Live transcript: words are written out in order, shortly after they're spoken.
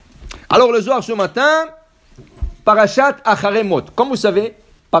Alors le Zohar ce matin, Parashat Acharemot. Comme vous savez,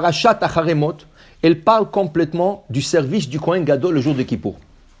 Parashat Acharemot, elle parle complètement du service du Kohen Gadol le jour de Kippour.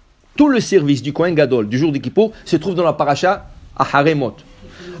 Tout le service du Kohen Gadol du jour de Kippour se trouve dans la Parashat Acharemot.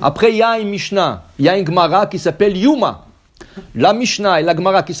 Après, il y a une Mishnah, il y a une Gemara qui s'appelle Yuma. La Mishnah et la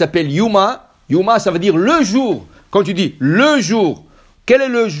Gemara qui s'appelle Yuma, Yuma ça veut dire le jour. Quand tu dis le jour, quel est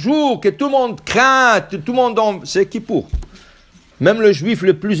le jour que tout le monde craint, tout le monde c'est Kippour. Même le juif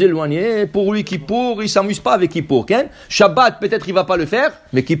le plus éloigné, pour lui Kippour, il ne s'amuse pas avec Kippour. Hein? Shabbat, peut-être il ne va pas le faire,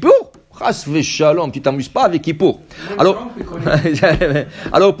 mais Kippour, chas v'shalom, tu ne t'amuses pas avec Kippour. Alors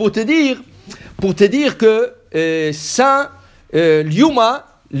pour te dire que Yuma,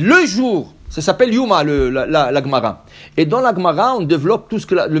 le jour, ça s'appelle Yuma, la Gemara. Et dans la Gemara, on développe tout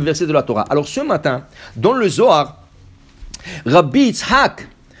le verset de la Torah. Alors ce matin, dans le Zohar, Rabbi Yitzhak,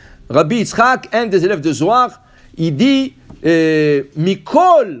 un des élèves de Zohar, il dit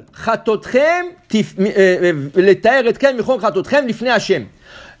Mikol chatotchem letaer etkem mikol chatotchem lifnei Hashem.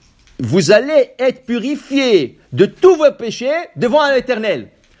 Vous allez être purifiés de tous vos péchés devant l'Éternel.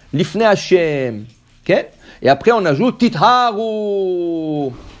 Lifnei Hashem. Okay? Et après on ajoute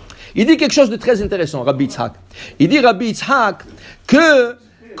Titharu. Il dit quelque chose de très intéressant, Rabbi Yitzhak. Il dit Rabbi Yitzhak que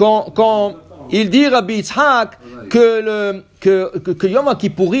quand il dit Rabbi Yitzhak que Yom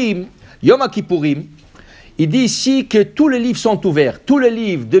Kippourim, il dit ici que tous les livres sont ouverts, tous les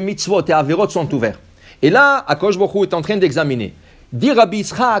livres de mitzvot et averot sont ouverts. Et là, Akadosh Baruch Hu est en train d'examiner. Dit Rabbi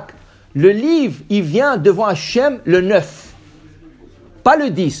Yitzhak, le livre, il vient devant Hachem le 9, pas le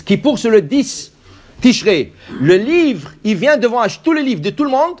 10. Kippour c'est le 10 Tishrei. Le livre, il vient devant Hachem, tous les livres de tout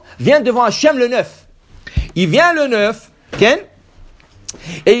le monde viennent devant Hachem le 9. Il vient le 9, Ken.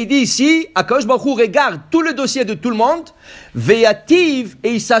 Et il dit ici, Akadosh Baruch Hu regarde tout le dossier de tout le monde, Veyativ,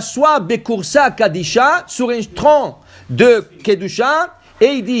 et il s'assoit Bekursa Kadisha sur un tronc de Kedusha, et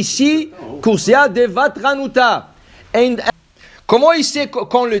il dit ici, Kursia de Vatranuta. Comment il sait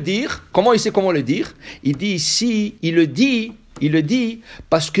comment le dire? Il dit ici, il le dit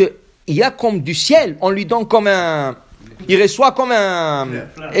parce que il y a comme du ciel, on lui donne comme il reçoit comme un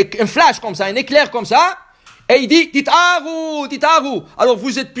flash comme ça, un éclair comme ça. Et il dit, Titharu, alors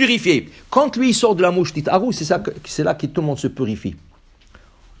vous êtes purifiés. Quand lui il sort de la mouche, Titharu, c'est là que tout le monde se purifie.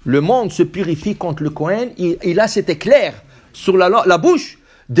 Le monde se purifie quand le Kohen, il a cet éclair sur la bouche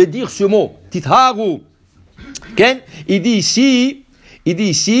de dire ce mot, Titharu. Okay? Il dit ici, et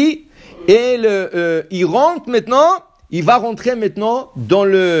il va rentrer maintenant dans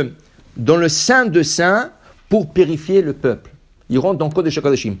le Saint de Saints pour purifier le peuple. Il rentre dans Kodesh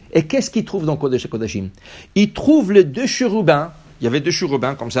HaKodashim. Et qu'est-ce qu'il trouve dans Kodesh HaKodashim? Il trouve les deux chérubins. Il y avait deux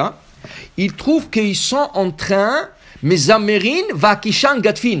chérubins comme ça. Il trouve qu'ils sont en train, Mezamerin Vakishan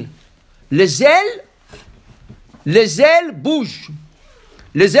Gatfin. Les ailes bougent.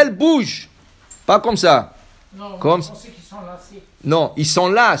 Les ailes bougent. Pas comme ça. Non, comme... je pensais qu'ils s'enlacent. Non, ils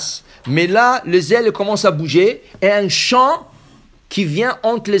s'enlacent. Mais là, les ailes commencent à bouger. Et un chant qui vient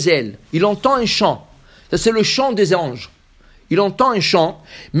entre les ailes. Il entend un chant. Ça, c'est le chant des anges. Il entend un chant,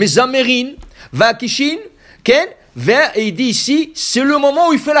 Mezamerin, Vakishin, Ken, et il dit ici, c'est le moment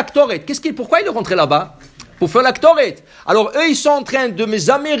où il fait la Ktoret. Pourquoi il est rentré là-bas? Pour faire la Ktoret. Alors eux, ils sont en train de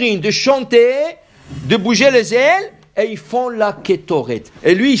Mezamerin, de chanter, de bouger les ailes, et ils font la Ketoret.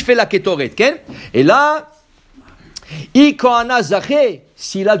 Et lui, il fait la Ketoret, Ken. Et là, Ikana Zaché,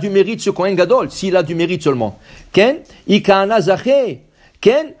 s'il a du mérite, ce Kohen Gadol, s'il a du mérite seulement, Ken, Ikana Zaché,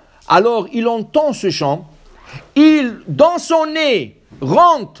 Ken, alors il entend ce chant. Dans son nez,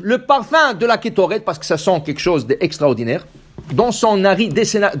 rentre le parfum de la Ketoret, parce que ça sent quelque chose d'extraordinaire. Dans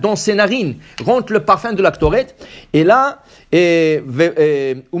ses narines, rentre le parfum de la Ketoret. Et là,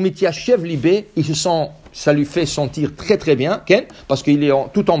 Umitiachev Libé, ça lui fait sentir très très bien, Ken, parce qu'il est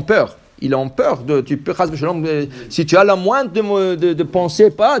tout en peur. Il est en peur si tu as la moindre de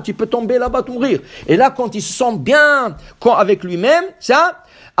penser pas, tu peux tomber là-bas, mourir. Et là, quand il se sent bien avec lui-même, ça.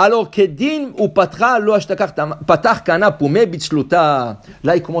 Alors, Kedin ou Patra, Patar Kana Pume Bitzluta.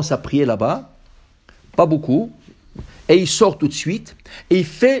 Là, il commence à prier là-bas. Pas beaucoup. Et il sort tout de suite. Et il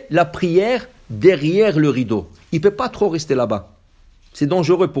fait la prière derrière le rideau. Il ne peut pas trop rester là-bas. C'est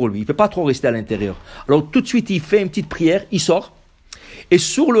dangereux pour lui. Il ne peut pas trop rester à l'intérieur. Alors, tout de suite, il fait une petite prière. Il sort. Et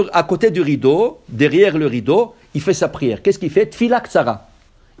à côté du rideau, derrière le rideau, il fait sa prière. Qu'est-ce qu'il fait? Tfila Ksara.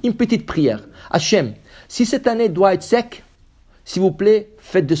 Une petite prière. Hachem, si cette année doit être sec, s'il vous plaît,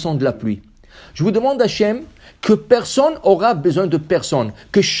 faites descendre de la pluie. Je vous demande, Hachem, que personne aura besoin de personne.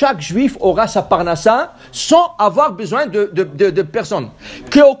 Que chaque juif aura sa parnassa sans avoir besoin de personne.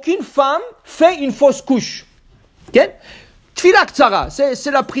 Qu'aucune femme fait une fausse couche. Okay? Tfila Ksara,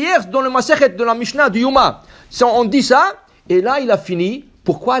 c'est la prière dans le Masechet de la Mishnah du Yuma. On dit ça, et là il a fini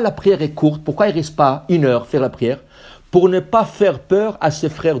Pourquoi la prière est courte? Pourquoi il ne reste pas 1 heure faire la prière? Pour ne pas faire peur à ses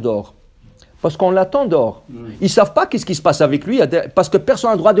frères dehors. Parce qu'on l'attend dehors. Ils ne savent pas qu'est-ce qui se passe avec lui, parce que personne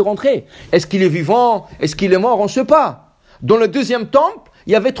n'a le droit de rentrer. Est-ce qu'il est vivant? Est-ce qu'il est mort? On ne sait pas. Dans le deuxième temple,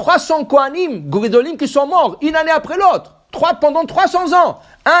 il y avait 300 Kohanim, Gouredolim, qui sont morts, une année après l'autre. Pendant 300 ans.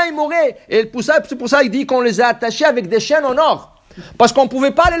 Un est mort. Et c'est pour ça qu'il dit qu'on les a attachés avec des chaînes en or. Parce qu'on ne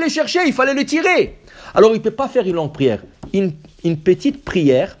pouvait pas aller les chercher, il fallait les tirer. Alors il ne peut pas faire une longue prière. Une petite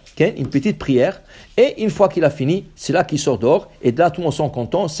prière, okay? Une petite prière, et une fois qu'il a fini, c'est là qu'il sort dehors, et là tout le monde sont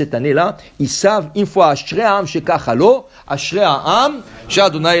contents, cette année-là, ils savent, une fois, Ashrei Ha'am Shekach Halo, Ashrei Ha'am,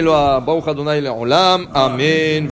 Sh'Adonai Lo, Baruch Adonai Le'olam, Amen.